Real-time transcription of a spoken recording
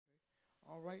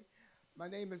All right. My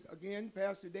name is, again,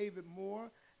 Pastor David Moore.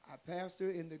 I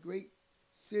pastor in the great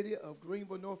city of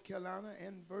Greenville, North Carolina,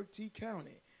 and Bertie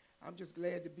County. I'm just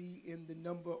glad to be in the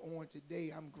number on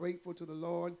today. I'm grateful to the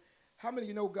Lord. How many of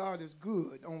you know God is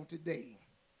good on today?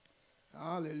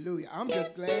 Hallelujah. I'm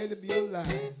just glad to be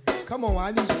alive. Come on,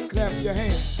 I need you to clap your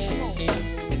hands. Come on.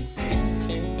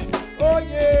 Oh,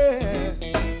 yeah.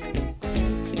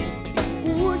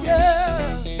 Oh,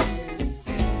 yeah.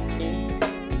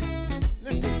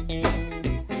 Listen.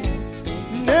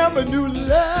 Never knew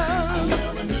love.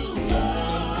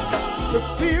 To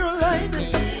feel like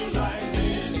this.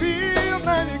 Feel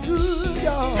mighty good,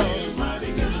 y'all.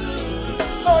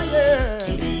 Oh, yeah.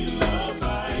 To be loved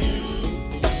by you.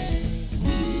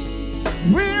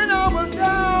 When I was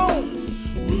down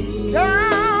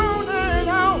and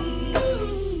out,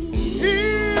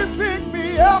 he picked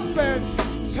me up and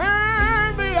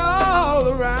turned me all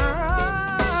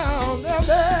around. Now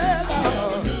that I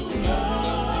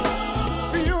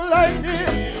feel like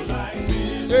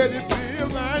this, said it feel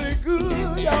mighty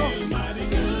good, y'all.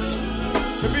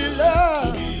 To be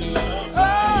loved.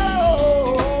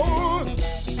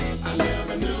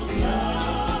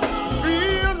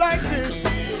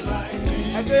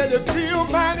 I said it feel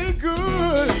mighty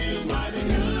good.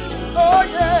 Oh,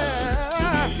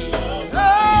 yeah. Oh,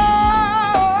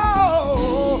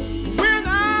 when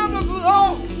I was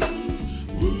lost,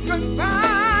 couldn't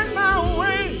find my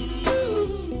way,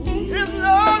 his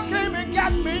love came and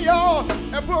got me, y'all,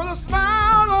 and put a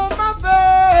smile on my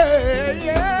face.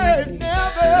 Yes,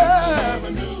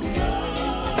 never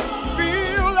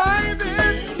feel like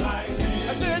this.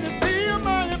 I said it feel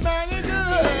mighty, mighty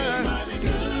good.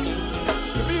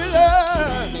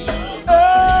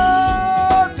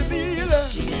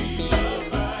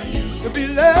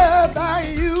 Loved by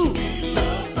you.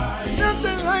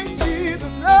 Nothing like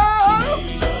Jesus' love.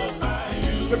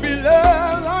 To be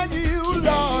loved like you,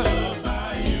 Lord.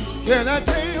 Can I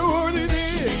tell you what he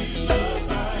did?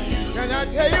 Can I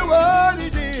tell you what he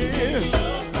did?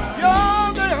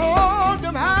 Y'all, they hold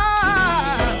him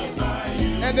high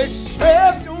and they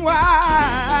stressed him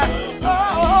wide.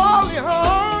 Oh, he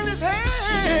hold his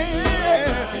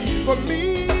hand. For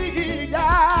me, he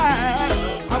died.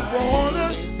 I'm gonna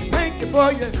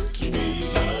for you.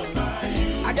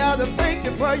 I gotta thank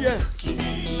you for you.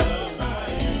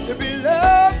 To be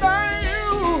loved by you.